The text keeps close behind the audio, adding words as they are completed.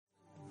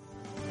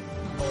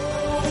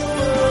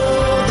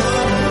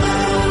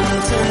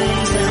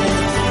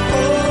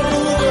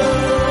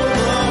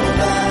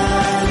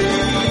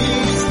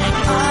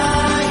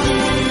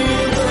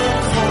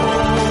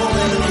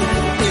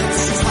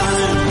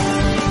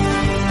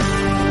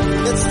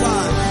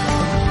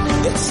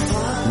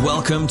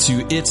Welcome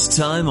to It's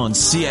Time on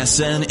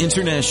CSN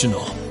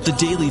International, the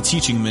daily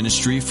teaching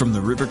ministry from the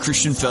River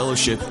Christian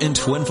Fellowship in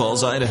Twin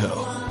Falls, Idaho.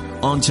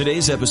 On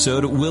today's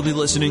episode, we'll be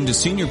listening to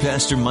Senior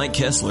Pastor Mike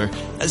Kessler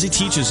as he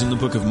teaches in the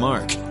book of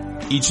Mark.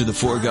 Each of the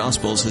four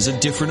Gospels has a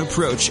different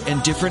approach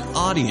and different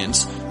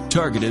audience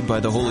targeted by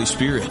the Holy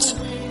Spirit.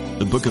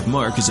 The book of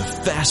Mark is a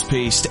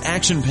fast-paced,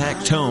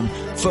 action-packed tome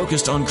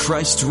focused on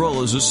Christ's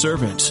role as a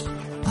servant.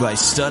 By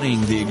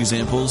studying the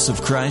examples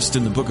of Christ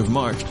in the book of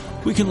Mark,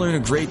 we can learn a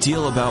great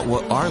deal about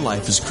what our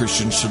life as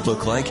Christians should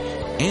look like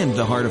and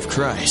the heart of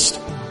Christ.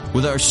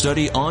 With our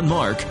study on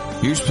Mark,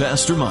 here's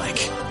Pastor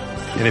Mike.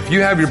 And if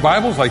you have your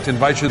Bibles, I'd like to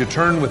invite you to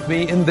turn with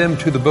me in them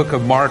to the book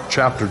of Mark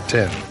chapter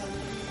 10.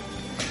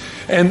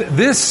 And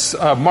this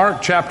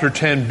Mark chapter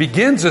 10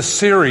 begins a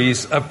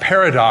series of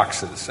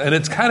paradoxes. And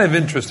it's kind of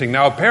interesting.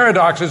 Now, a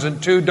paradox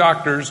isn't two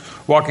doctors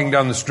walking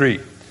down the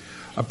street.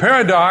 A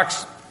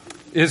paradox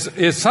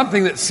is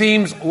something that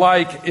seems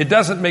like it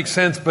doesn't make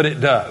sense, but it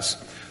does.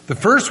 The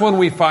first one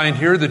we find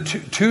here, the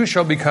two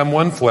shall become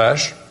one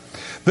flesh.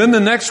 Then the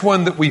next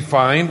one that we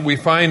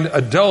find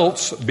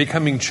adults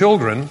becoming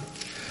children.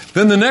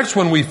 Then the next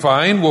one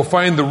we'll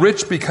find the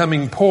rich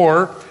becoming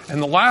poor.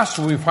 And the last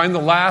one the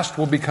last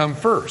will become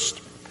first.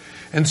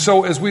 And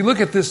so as we look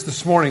at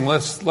this morning,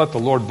 let's let the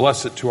Lord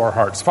bless it to our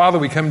hearts. Father,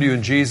 we come to you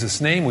in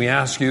Jesus' name. We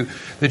ask you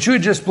that you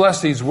would just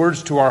bless these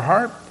words to our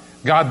heart.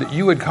 God, that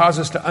you would cause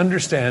us to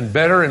understand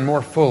better and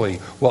more fully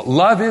what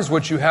love is,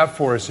 what you have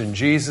for us in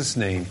Jesus'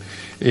 name.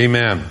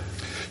 Amen.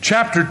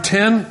 Chapter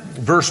 10,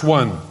 verse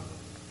 1.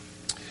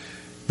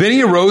 Then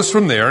he arose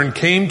from there and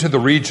came to the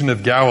region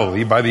of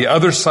Galilee by the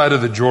other side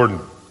of the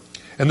Jordan.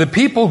 And the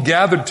people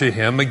gathered to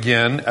him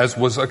again, as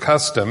was a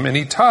custom, and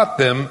he taught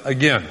them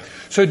again.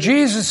 So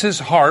Jesus'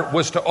 heart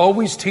was to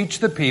always teach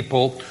the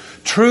people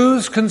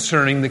truths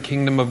concerning the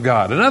kingdom of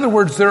God. In other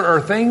words, there are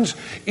things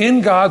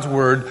in God's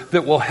word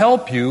that will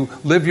help you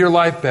live your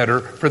life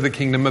better for the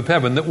kingdom of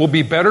heaven, that will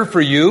be better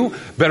for you,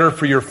 better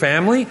for your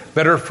family,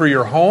 better for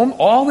your home.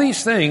 All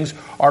these things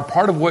are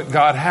part of what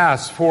God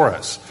has for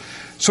us.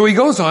 So he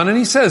goes on and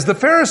he says, the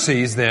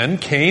Pharisees then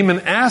came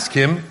and asked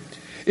him,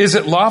 is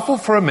it lawful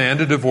for a man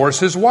to divorce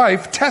his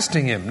wife,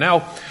 testing him?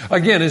 Now,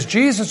 again, as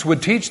Jesus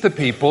would teach the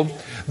people,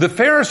 the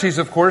Pharisees,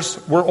 of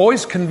course, were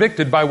always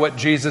convicted by what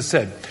Jesus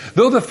said.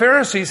 Though the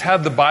Pharisees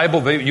had the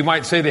Bible, you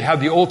might say they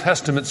had the Old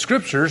Testament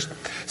scriptures,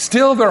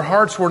 still their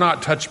hearts were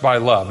not touched by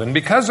love. And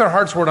because their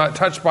hearts were not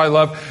touched by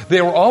love,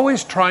 they were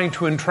always trying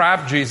to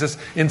entrap Jesus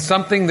in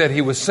something that he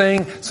was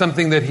saying,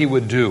 something that he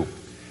would do.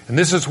 And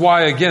this is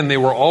why, again, they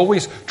were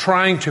always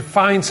trying to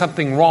find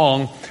something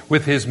wrong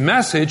with his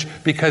message,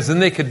 because then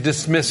they could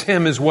dismiss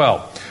him as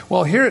well.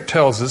 Well, here it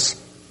tells us,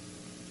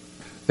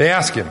 they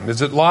ask him,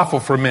 is it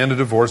lawful for a man to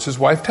divorce his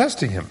wife,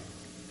 testing him?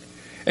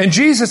 And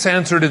Jesus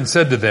answered and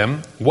said to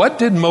them, what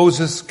did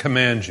Moses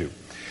command you?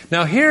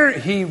 Now here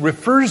he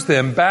refers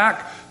them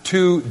back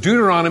to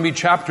Deuteronomy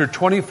chapter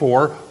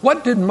 24.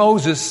 What did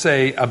Moses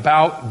say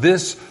about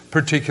this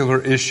particular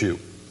issue?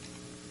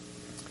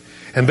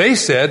 And they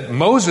said,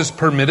 Moses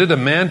permitted a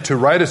man to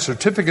write a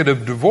certificate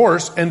of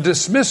divorce and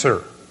dismiss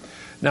her.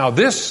 Now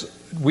this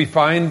we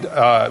find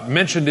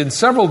mentioned in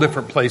several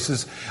different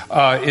places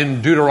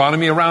in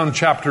Deuteronomy, around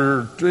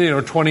chapter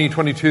 20,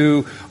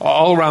 22,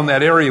 all around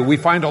that area. We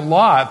find a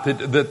lot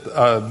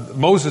that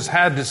Moses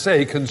had to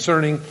say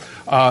concerning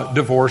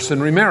divorce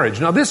and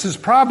remarriage. Now this is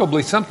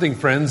probably something,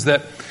 friends,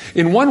 that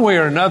in one way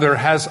or another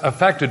has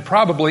affected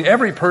probably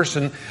every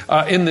person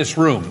in this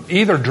room,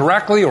 either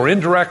directly or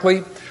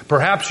indirectly.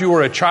 Perhaps you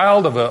were a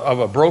child of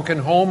a broken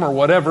home or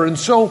whatever. And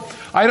so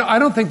I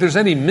don't think there's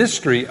any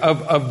mystery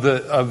of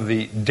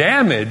the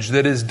damage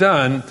that is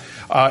done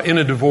in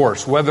a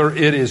divorce, whether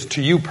it is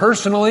to you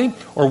personally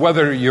or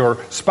whether your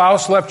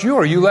spouse left you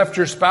or you left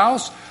your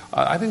spouse.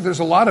 I think there's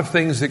a lot of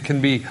things that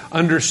can be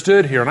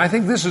understood here. And I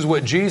think this is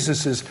what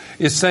Jesus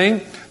is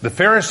saying. The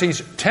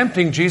Pharisees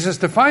tempting Jesus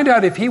to find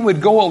out if he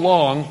would go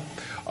along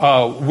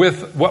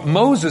with what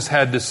Moses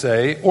had to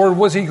say, or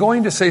was he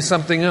going to say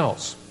something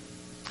else?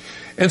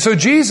 And so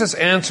Jesus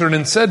answered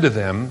and said to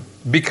them,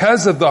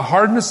 because of the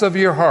hardness of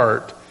your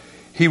heart,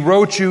 he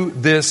wrote you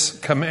this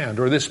command,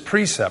 or this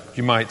precept,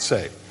 you might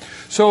say.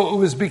 So it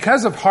was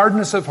because of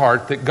hardness of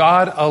heart that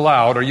God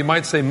allowed, or you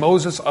might say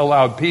Moses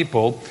allowed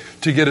people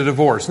to get a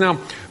divorce. Now,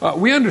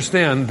 we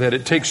understand that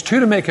it takes two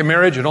to make a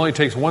marriage, it only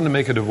takes one to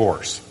make a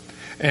divorce.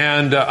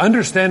 And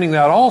understanding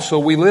that also,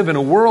 we live in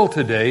a world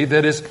today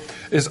that is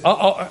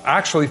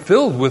actually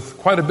filled with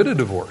quite a bit of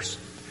divorce.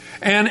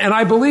 And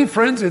I believe,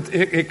 friends,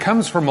 it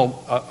comes from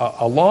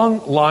a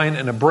long line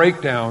and a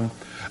breakdown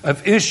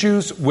of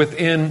issues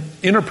within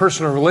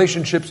interpersonal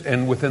relationships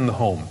and within the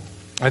home.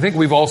 I think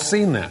we've all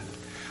seen that.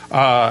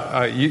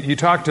 You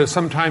talk to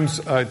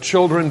sometimes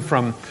children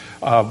from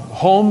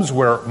homes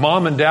where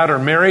mom and dad are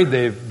married.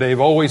 They've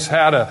always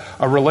had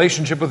a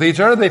relationship with each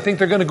other. They think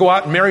they're going to go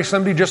out and marry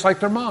somebody just like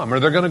their mom, or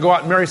they're going to go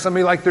out and marry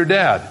somebody like their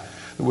dad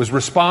that was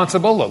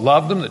responsible, that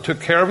loved them, that took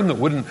care of them, that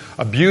wouldn't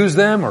abuse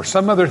them or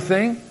some other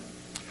thing.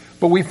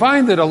 But we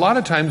find that a lot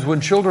of times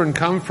when children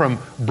come from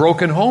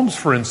broken homes,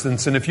 for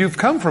instance, and if you've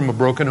come from a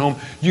broken home,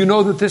 you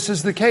know that this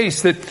is the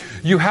case, that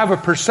you have a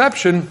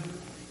perception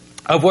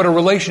of what a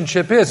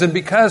relationship is. And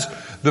because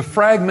the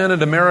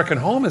fragmented American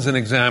home, as an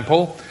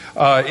example,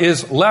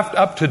 is left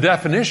up to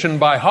definition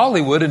by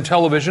Hollywood and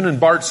television and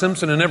Bart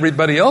Simpson and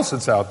everybody else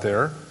that's out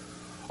there,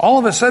 all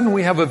of a sudden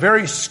we have a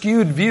very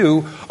skewed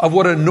view of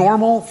what a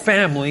normal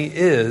family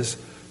is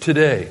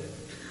today.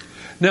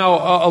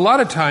 Now, a lot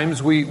of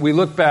times we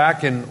look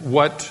back and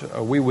what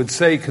we would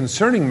say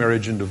concerning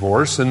marriage and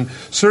divorce, and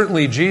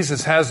certainly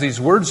Jesus has these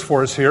words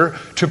for us here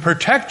to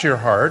protect your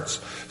hearts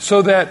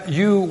so that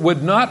you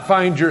would not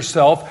find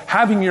yourself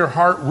having your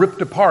heart ripped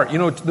apart. You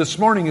know, this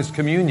morning is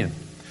communion.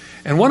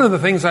 And one of the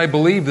things I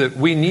believe that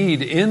we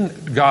need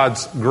in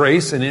God's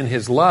grace and in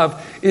His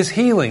love is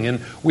healing. And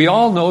we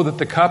all know that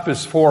the cup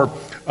is for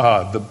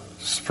the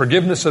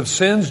forgiveness of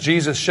sins.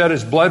 Jesus shed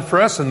His blood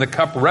for us, and the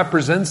cup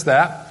represents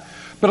that.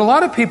 But a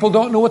lot of people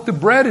don't know what the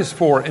bread is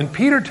for. And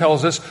Peter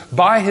tells us,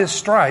 by His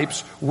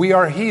stripes we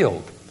are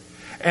healed.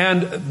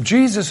 And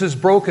Jesus'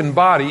 broken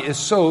body is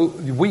so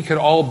we could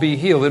all be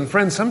healed. And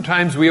friends,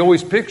 sometimes we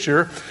always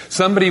picture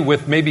somebody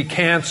with maybe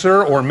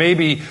cancer or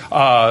maybe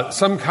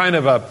some kind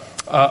of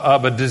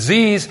a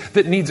disease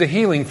that needs a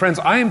healing. Friends,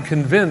 I am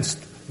convinced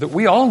that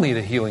we all need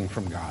a healing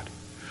from God.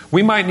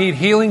 We might need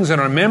healings in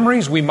our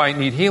memories. We might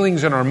need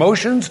healings in our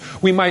emotions.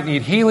 We might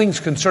need healings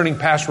concerning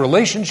past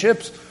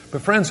relationships.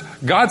 But friends,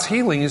 God's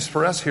healing is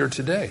for us here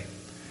today.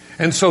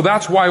 And so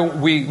that's why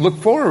we look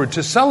forward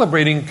to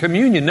celebrating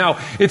communion. Now,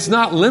 it's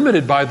not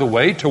limited, by the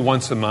way, to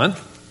once a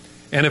month.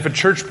 And if a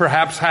church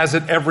perhaps has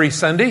it every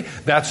Sunday,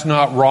 that's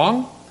not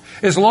wrong.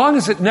 As long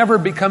as it never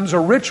becomes a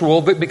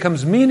ritual that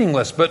becomes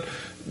meaningless. But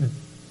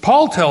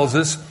Paul tells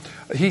us,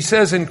 he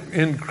says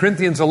in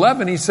Corinthians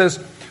 11, he says,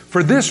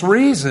 "For this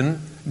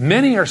reason,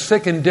 many are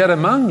sick and dead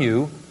among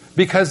you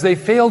because they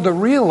fail to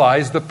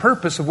realize the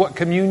purpose of what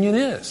communion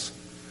is.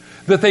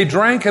 That they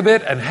drank of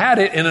it and had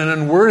it in an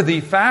unworthy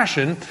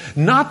fashion,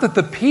 not that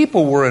the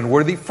people were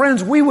unworthy."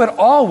 Friends, we would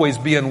always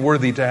be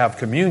unworthy to have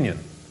communion.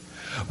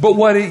 But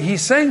what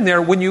he's saying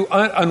there, when you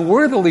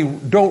unworthily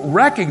don't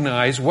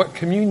recognize what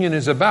communion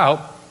is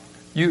about,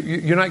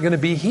 you're not going to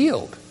be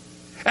healed.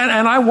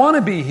 And I want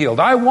to be healed.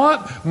 I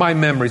want my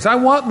memories. I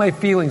want my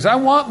feelings. I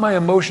want my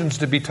emotions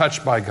to be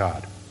touched by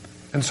God.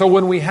 And so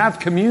when we have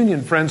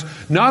communion, friends,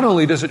 not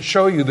only does it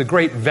show you the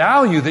great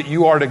value that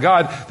you are to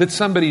God, that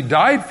somebody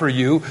died for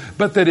you,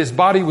 but that His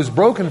body was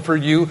broken for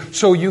you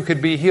so you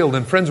could be healed.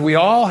 And friends, we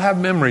all have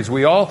memories.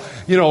 We all,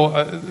 we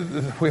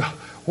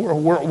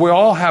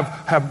all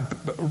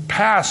have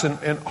past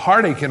and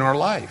heartache in our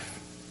life.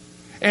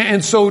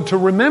 And so to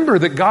remember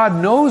that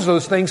God knows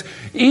those things,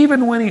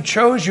 even when He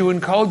chose you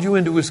and called you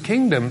into His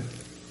kingdom,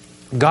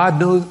 God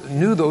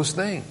knew those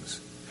things.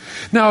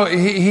 Now,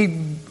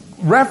 He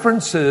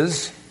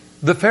references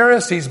the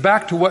Pharisees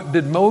back to what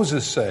did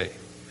Moses say.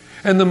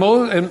 And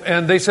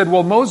they said,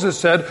 well, Moses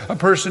said a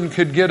person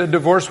could get a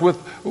divorce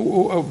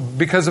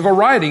because of a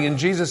writing. And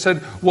Jesus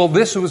said, well,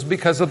 this was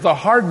because of the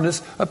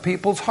hardness of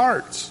people's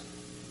hearts.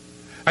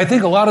 I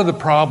think a lot of the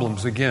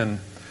problems, again,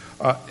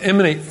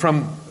 emanate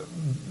from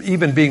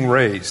even being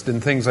raised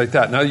and things like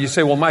that. Now you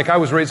say, well, Mike, I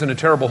was raised in a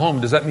terrible home.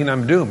 Does that mean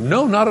I'm doomed?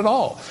 No, not at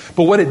all.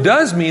 But what it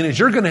does mean is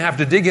you're going to have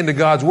to dig into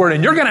God's Word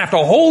and you're going to have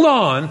to hold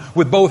on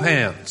with both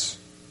hands.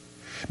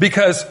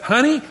 Because,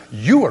 honey,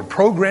 you are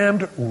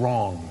programmed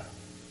wrong.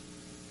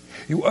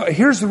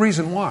 Here's the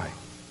reason why.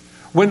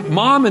 When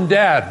mom and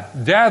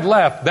dad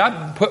left,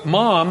 that put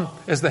mom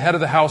as the head of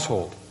the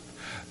household.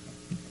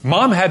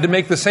 Mom had to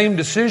make the same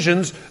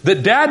decisions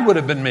that dad would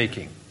have been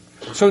making.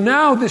 So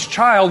now this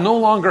child no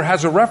longer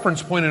has a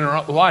reference point in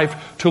her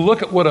life to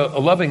look at what a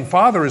loving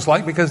father is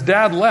like because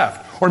dad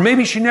left. Or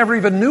maybe she never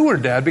even knew her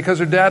dad because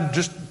her dad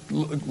just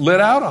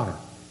lit out on her.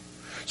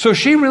 So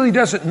she really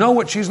doesn't know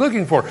what she's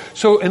looking for.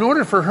 So in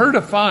order for her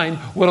to find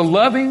what a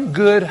loving,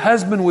 good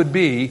husband would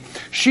be,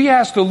 she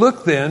has to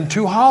look then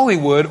to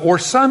Hollywood or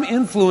some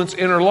influence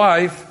in her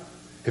life.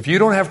 If you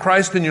don't have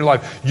Christ in your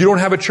life, you don't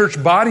have a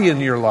church body in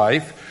your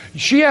life,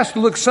 she has to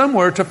look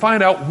somewhere to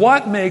find out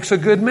what makes a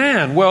good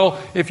man.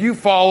 Well, if you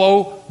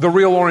follow The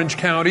Real Orange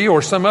County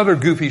or some other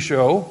goofy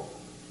show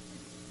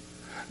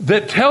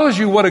that tells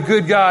you what a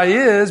good guy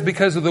is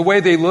because of the way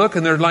they look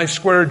and their nice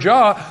square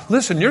jaw,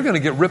 listen, you're going to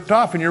get ripped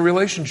off in your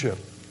relationship.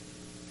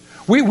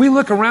 We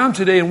look around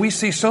today and we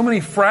see so many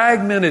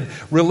fragmented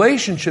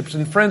relationships.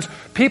 And friends,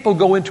 people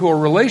go into a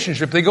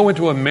relationship, they go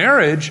into a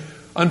marriage,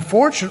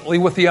 unfortunately,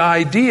 with the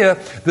idea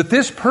that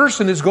this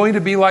person is going to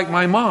be like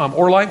my mom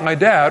or like my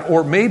dad,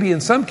 or maybe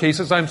in some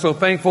cases, I'm so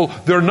thankful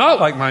they're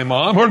not like my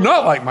mom or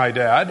not like my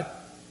dad.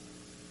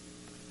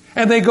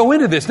 And they go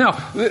into this. Now,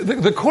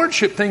 the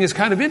courtship thing is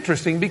kind of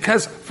interesting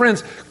because,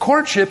 friends,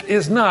 courtship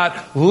is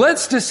not,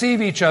 let's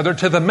deceive each other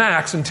to the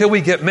max until we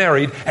get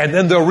married and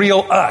then the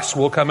real us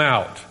will come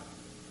out.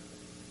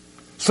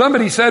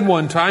 Somebody said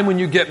one time, when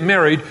you get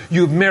married,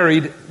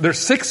 there's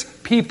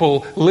 6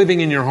 people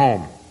living in your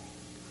home.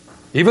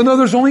 Even though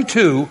there's only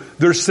 2,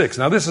 there's 6.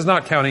 Now, this is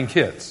not counting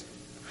kids.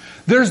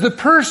 There's the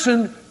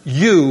person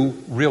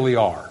you really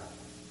are.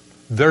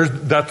 There's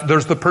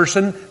the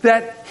person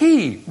that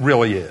he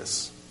really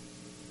is.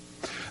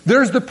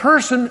 There's the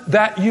person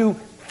that you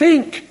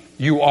think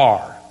you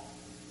are.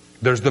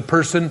 There's the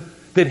person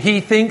that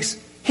he thinks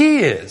he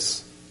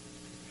is.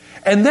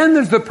 And then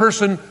there's the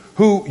person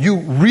who you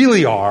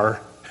really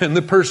are and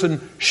the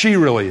person she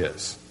really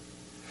is.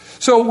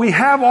 So we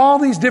have all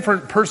these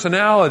different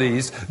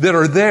personalities that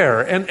are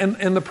there.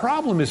 And the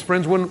problem is,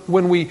 friends,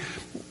 when we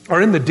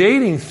are in the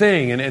dating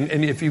thing,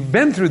 and if you've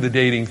been through the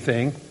dating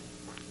thing,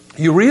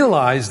 you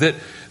realize that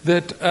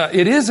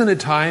it isn't a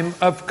time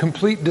of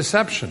complete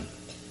deception.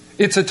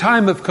 It's a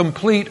time of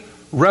complete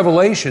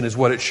revelation is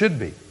what it should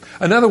be.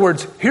 In other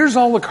words, here's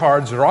all the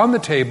cards that are on the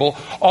table,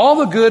 all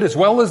the good as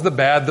well as the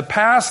bad, the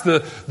past,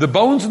 the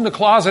bones in the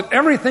closet,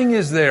 everything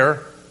is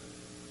there.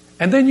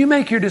 And then you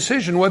make your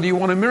decision whether you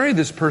want to marry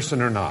this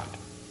person or not.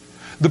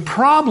 The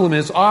problem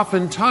is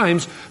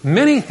oftentimes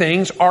many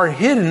things are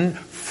hidden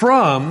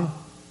from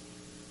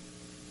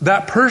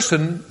that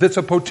person that's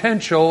a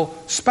potential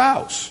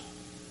spouse.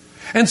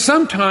 And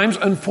sometimes,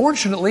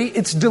 unfortunately,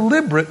 it's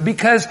deliberate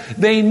because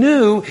they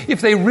knew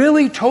if they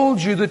really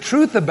told you the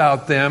truth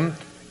about them,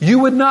 you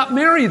would not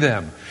marry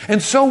them.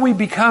 And so we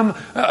become,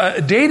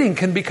 dating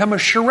can become a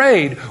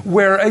charade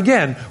where,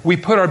 again, we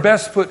put our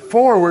best foot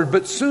forward,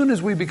 but soon as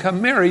we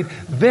become married,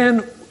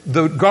 then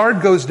the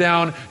guard goes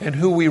down and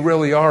who we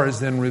really are is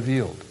then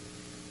revealed.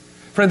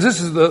 Friends,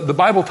 this is the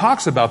Bible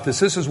talks about this.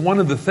 This is one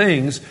of the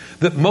things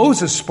that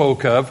Moses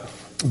spoke of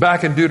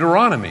back in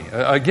Deuteronomy.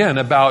 Again,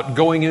 about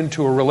going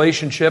into a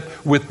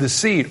relationship with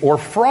deceit or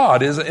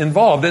fraud is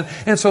involved.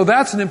 And so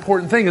that's an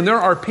important thing. And there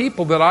are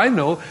people that I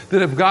know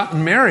that have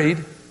gotten married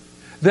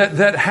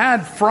that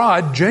had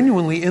fraud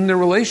genuinely in their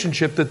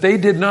relationship, that they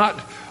did not,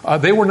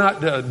 they were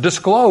not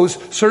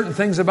disclosed certain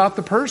things about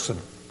the person.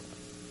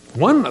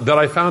 One that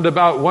I found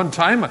about one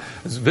time, I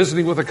was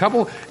visiting with a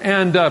couple,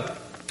 and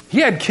he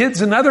had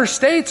kids in other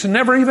states and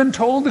never even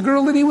told the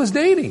girl that he was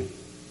dating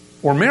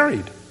or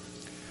married.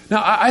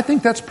 Now, I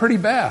think that's pretty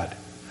bad.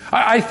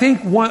 I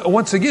think,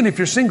 once again, if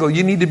you're single,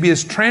 you need to be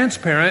as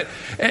transparent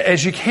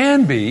as you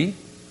can be.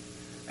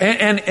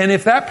 And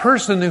if that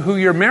person who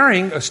you're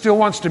marrying still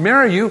wants to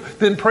marry you,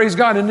 then praise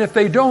God. And if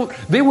they don't,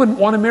 they wouldn't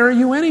want to marry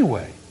you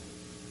anyway.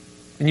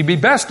 And you'd be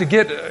best to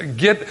get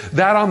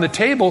that on the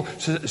table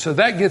so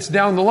that gets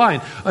down the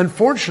line.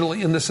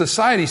 Unfortunately, in the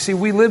society, see,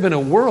 we live in a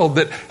world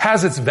that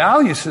has its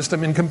value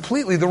system in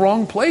completely the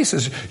wrong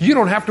places. You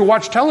don't have to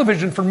watch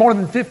television for more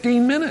than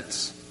 15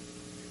 minutes.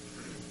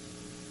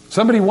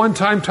 Somebody one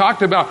time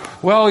talked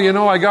about, well,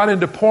 I got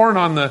into porn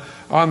on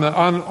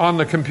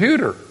the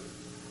computer.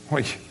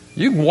 Well,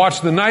 you can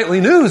watch the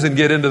nightly news and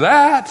get into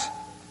that.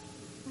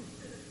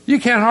 You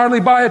can't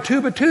hardly buy a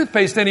tube of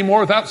toothpaste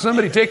anymore without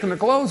somebody taking their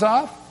clothes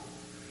off.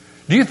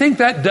 Do you think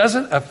that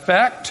doesn't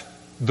affect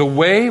the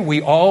way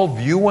we all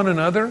view one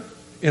another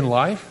in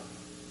life?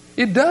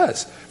 It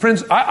does.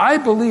 Friends, I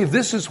believe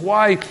this is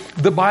why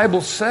the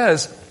Bible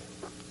says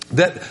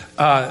that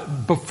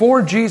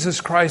before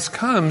Jesus Christ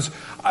comes,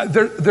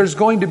 there's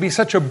going to be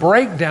such a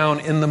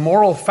breakdown in the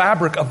moral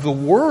fabric of the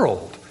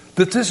world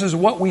that this is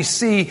what we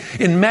see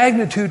in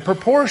magnitude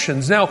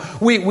proportions. Now,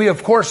 we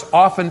of course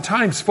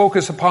oftentimes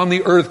focus upon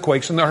the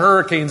earthquakes and the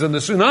hurricanes and the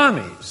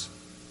tsunamis.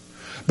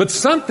 But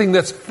something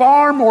that's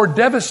far more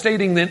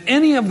devastating than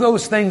any of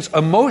those things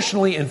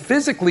emotionally and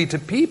physically to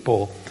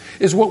people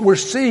is what we're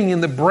seeing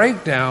in the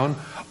breakdown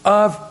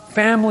of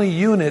family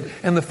unit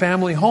and the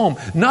family home.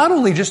 Not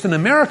only just in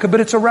America, but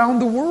it's around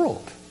the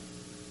world.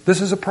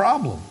 This is a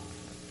problem.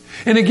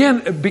 And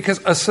again, because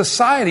a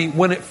society,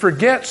 when it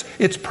forgets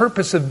its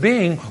purpose of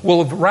being,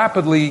 will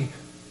rapidly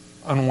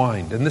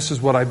unwind. And this is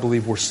what I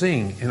believe we're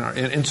seeing.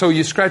 And so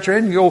you scratch your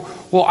head and you go,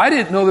 well, I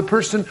didn't know the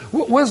person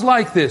was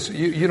like this.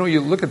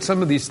 You look at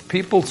some of these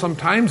people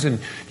sometimes and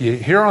you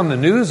hear on the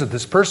news that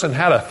this person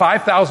had a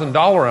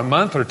 $5,000 a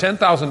month or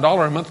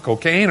 $10,000 a month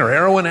cocaine or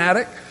heroin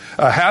habit,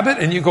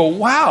 and you go,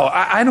 wow,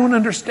 I don't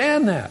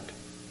understand that.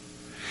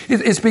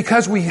 It's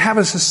because we have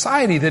a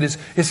society that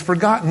is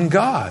forgotten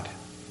God.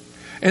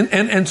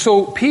 And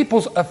so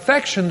people's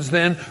affections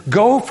then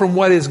go from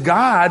what is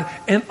God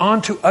and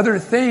onto other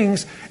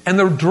things, and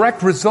the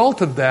direct result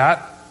of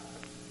that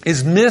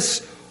is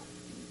misplaced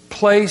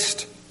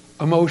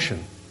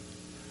emotion.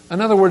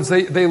 In other words,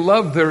 they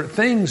love their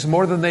things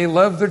more than they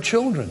love their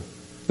children.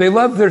 They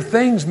love their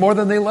things more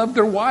than they love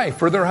their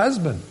wife or their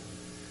husband.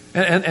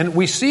 And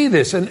we see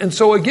this. And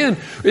so again,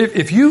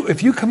 if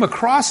you come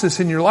across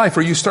this in your life,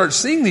 or you start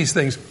seeing these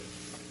things,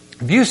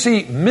 if you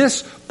see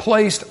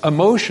misplaced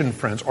emotion,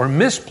 friends, or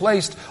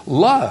misplaced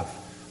love,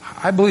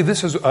 I believe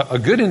this is a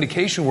good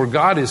indication where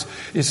God is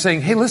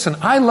saying, hey, listen,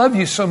 I love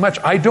you so much,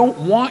 I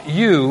don't want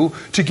you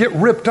to get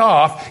ripped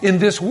off in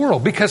this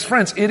world. Because,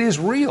 friends, it is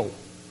real.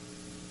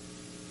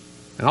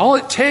 And all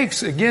it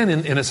takes, again,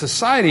 in a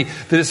society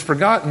that has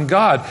forgotten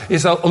God,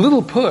 is a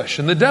little push.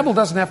 And the devil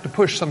doesn't have to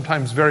push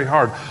sometimes very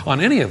hard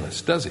on any of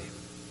us, does he?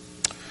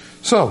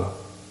 So,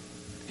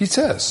 he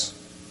says,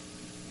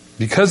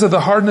 because of the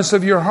hardness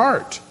of your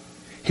heart,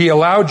 he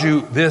allowed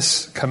you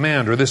this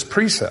command or this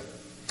precept.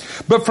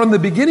 But from the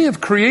beginning of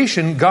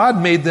creation,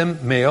 God made them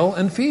male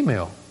and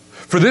female.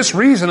 For this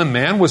reason, a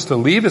man was to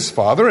leave his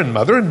father and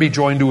mother and be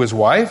joined to his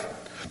wife.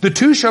 The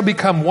two shall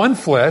become one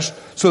flesh,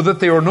 so that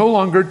they are no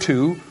longer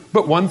two,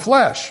 but one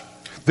flesh.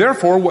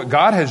 Therefore, what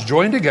God has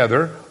joined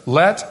together,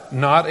 let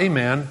not a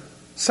man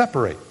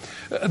separate.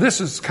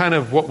 This is kind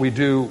of what we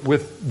do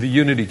with the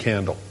unity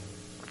candle.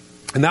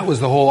 And that was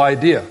the whole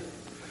idea.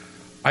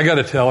 I got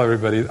to tell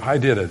everybody,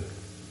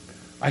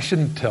 I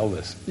shouldn't tell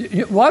this.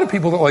 A lot of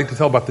people don't like to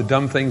tell about the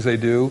dumb things they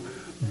do,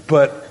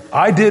 but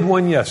I did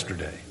one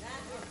yesterday.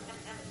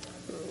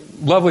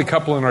 Lovely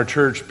couple in our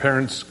church.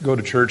 Parents go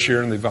to church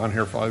here, and they've gone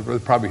here. They're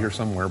probably here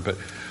somewhere. But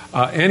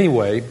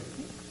anyway,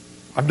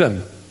 I've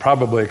done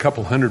probably a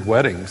couple hundred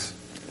weddings,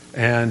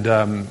 and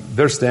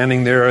they're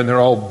standing there, and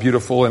they're all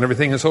beautiful and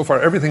everything. And so far,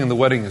 everything in the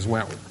wedding has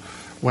went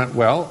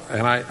well.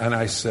 And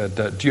I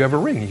said, "Do you have a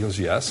ring?" He goes,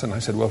 "Yes." And I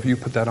said, "Well, if you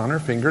put that on her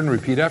finger and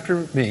repeat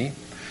after me."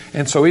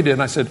 And so he did.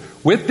 And I said,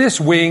 "With this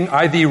wing,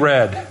 I thee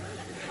wed."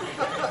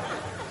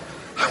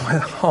 I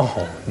went,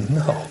 "Oh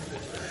no."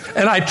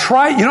 And I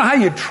tried, you know how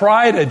you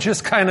try to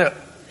just kind of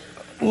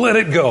let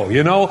it go,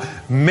 you know?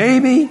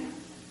 Maybe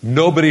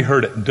nobody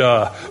heard it,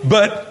 duh.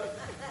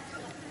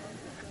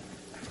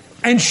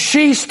 And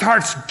she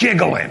starts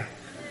giggling.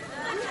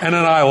 And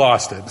then I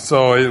lost it.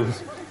 So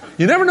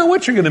you never know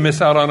what you're going to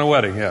miss out on a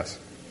wedding, yes.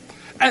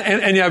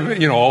 And you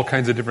have, all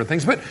kinds of different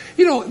things. But,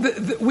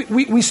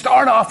 we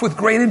start off with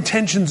great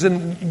intentions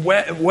and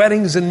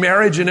weddings and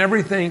marriage and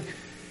everything.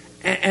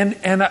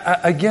 And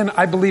again,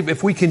 I believe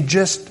if we can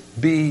just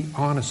be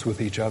honest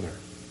with each other.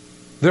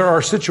 There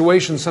are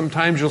situations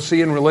sometimes you'll see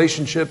in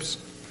relationships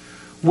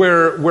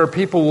where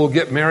people will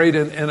get married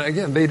and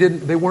again,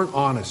 they weren't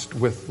honest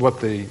with what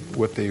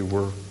they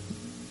were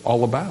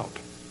all about.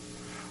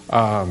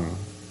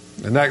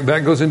 And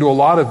that goes into a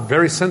lot of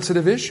very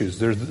sensitive issues.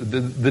 There's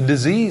the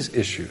disease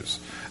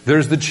issues.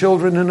 There's the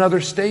children in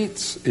other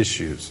states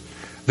issues.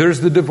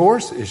 There's the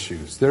divorce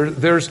issues.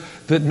 There's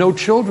the no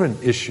children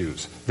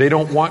issues. They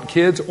don't want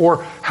kids,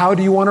 or how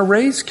do you want to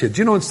raise kids?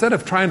 Instead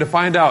of trying to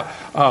find out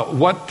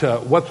what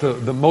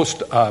the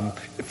most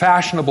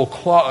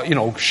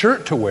fashionable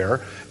shirt to wear,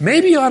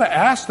 maybe you ought to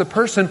ask the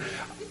person,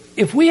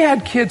 if we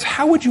had kids,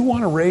 how would you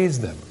want to raise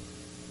them?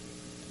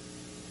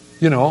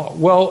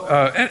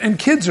 And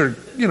kids are,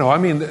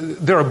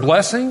 they're a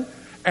blessing,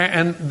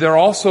 and they're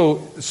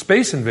also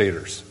space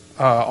invaders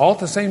all at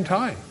the same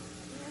time.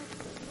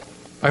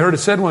 I heard it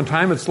said one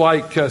time, it's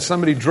like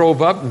somebody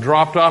drove up and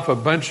dropped off a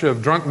bunch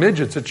of drunk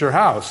midgets at your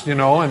house,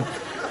 and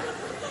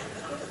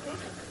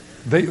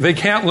they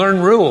can't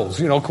learn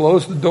rules,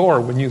 close the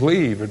door when you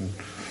leave, and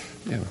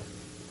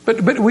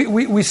But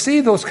we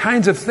see those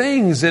kinds of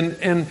things,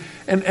 and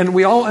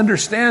we all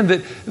understand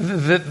that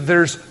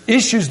there's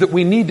issues that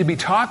we need to be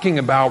talking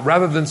about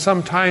rather than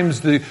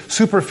sometimes the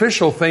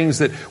superficial things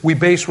that we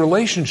base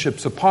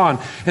relationships upon.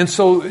 And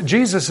so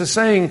Jesus is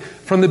saying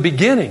from the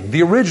beginning,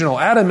 the original,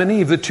 Adam and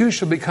Eve, the two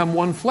shall become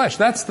one flesh.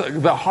 That's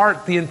the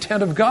heart, the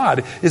intent of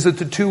God, is that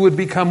the two would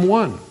become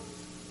one.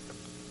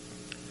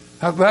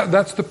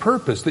 That's the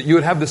purpose, that you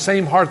would have the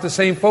same heart, the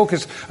same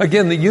focus.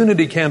 Again, the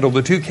unity candle,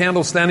 the two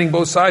candles standing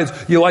both sides.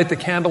 You light the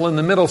candle in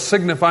the middle,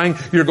 signifying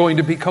you're going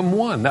to become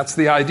one. That's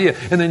the idea.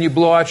 And then you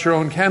blow out your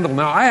own candle.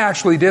 Now, I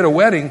actually did a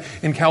wedding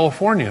in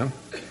California,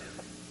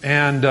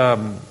 and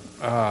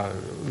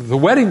the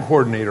wedding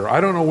coordinator,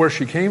 I don't know where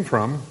she came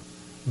from,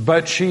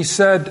 but she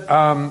said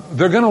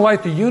they're going to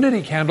light the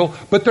unity candle,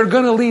 but they're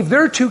going to leave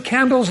their two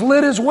candles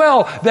lit as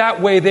well.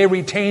 That way they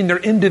retain their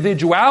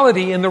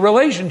individuality in the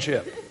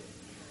relationship.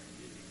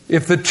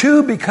 If the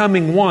two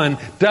becoming one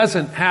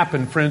doesn't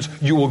happen, friends,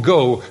 you will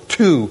go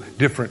two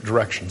different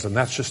directions. And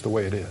that's just the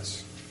way it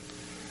is.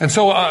 And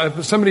so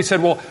somebody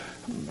said, well,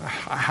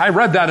 I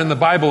read that in the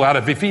Bible out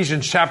of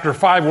Ephesians chapter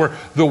 5 where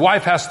the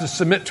wife has to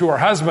submit to her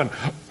husband.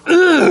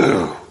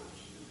 Ugh.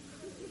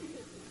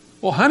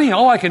 Well, honey,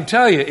 all I can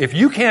tell you, if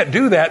you can't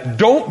do that,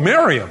 don't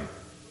marry him.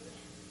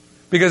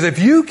 Because if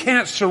you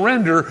can't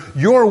surrender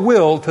your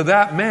will to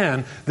that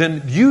man,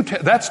 then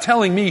that's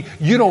telling me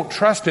you don't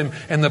trust him.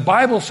 And the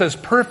Bible says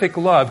perfect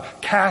love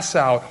casts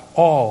out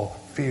all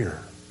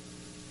fear.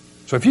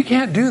 So if you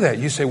can't do that,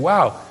 you say,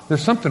 wow,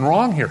 there's something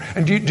wrong here.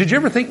 And did you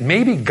ever think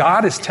maybe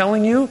God is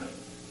telling you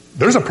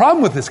there's a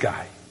problem with this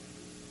guy?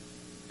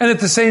 And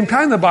at the same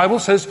time, the Bible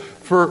says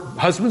for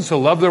husbands to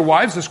love their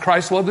wives as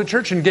Christ loved the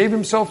church and gave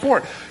himself for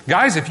it.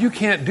 Guys, if you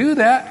can't do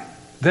that,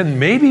 then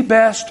maybe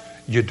best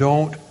you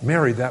don't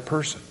marry that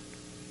person.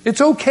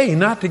 It's okay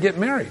not to get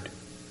married.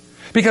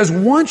 Because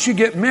once you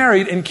get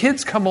married and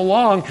kids come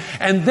along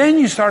and then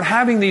you start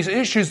having these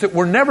issues that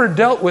were never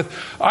dealt with.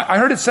 I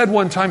heard it said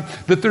one time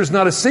that there's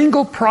not a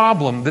single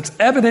problem that's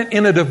evident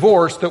in a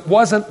divorce that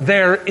wasn't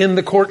there in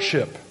the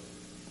courtship.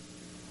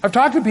 I've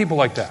talked to people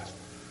like that.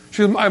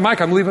 She goes,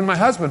 Mike, I'm leaving my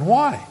husband.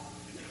 Why?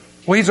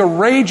 Well, he's a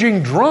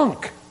raging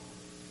drunk.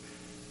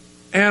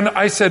 And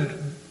I said,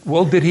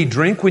 well, did he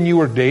drink when you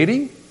were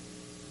dating?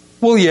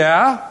 Well,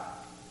 yeah.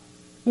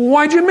 Well,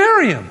 why'd you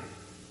marry him?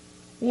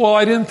 Well,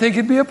 I didn't think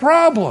it'd be a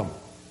problem.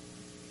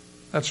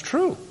 That's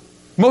true.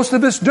 Most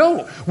of us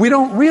don't. We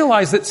don't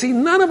realize that, see,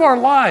 none of our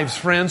lives,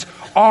 friends,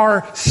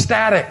 are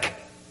static.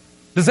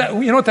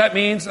 You know what that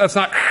means? That's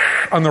not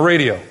on the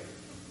radio.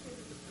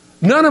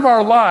 None of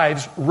our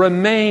lives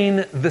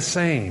remain the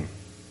same.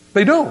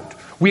 They don't.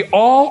 We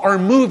all are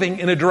moving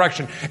in a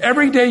direction.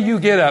 Every day you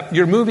get up,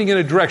 you're moving in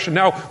a direction.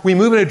 Now, we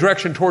move in a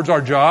direction towards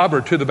our job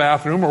or to the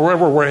bathroom or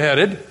wherever we're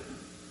headed.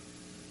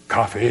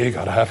 Coffee,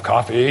 gotta have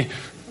coffee.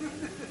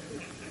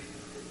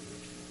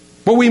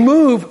 But we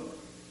move,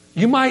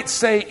 you might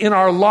say, in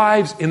our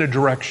lives in a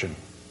direction.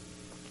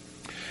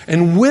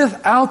 And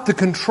without the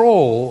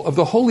control of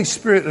the Holy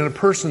Spirit in a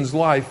person's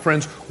life,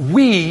 friends,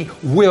 we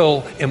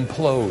will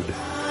implode.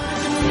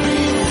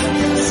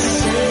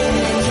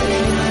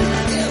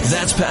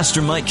 That's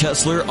Pastor Mike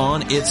Kessler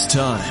on It's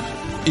Time.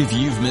 If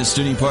you've missed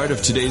any part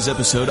of today's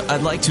episode,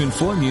 I'd like to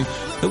inform you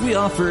that we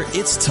offer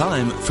It's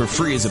Time for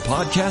free as a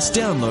podcast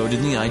download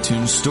in the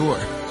iTunes Store.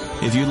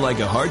 If you'd like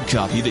a hard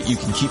copy that you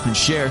can keep and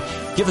share,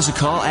 give us a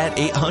call at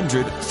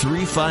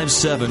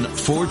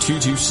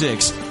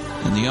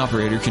 800-357-4226, and the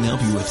operator can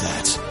help you with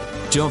that.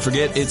 Don't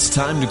forget, It's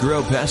Time to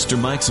Grow. Pastor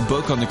Mike's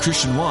book on the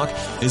Christian walk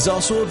is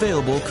also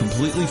available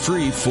completely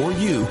free for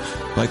you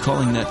by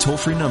calling that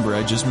toll-free number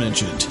I just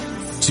mentioned.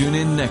 Tune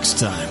in next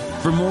time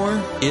for more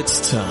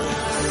It's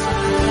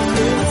Time.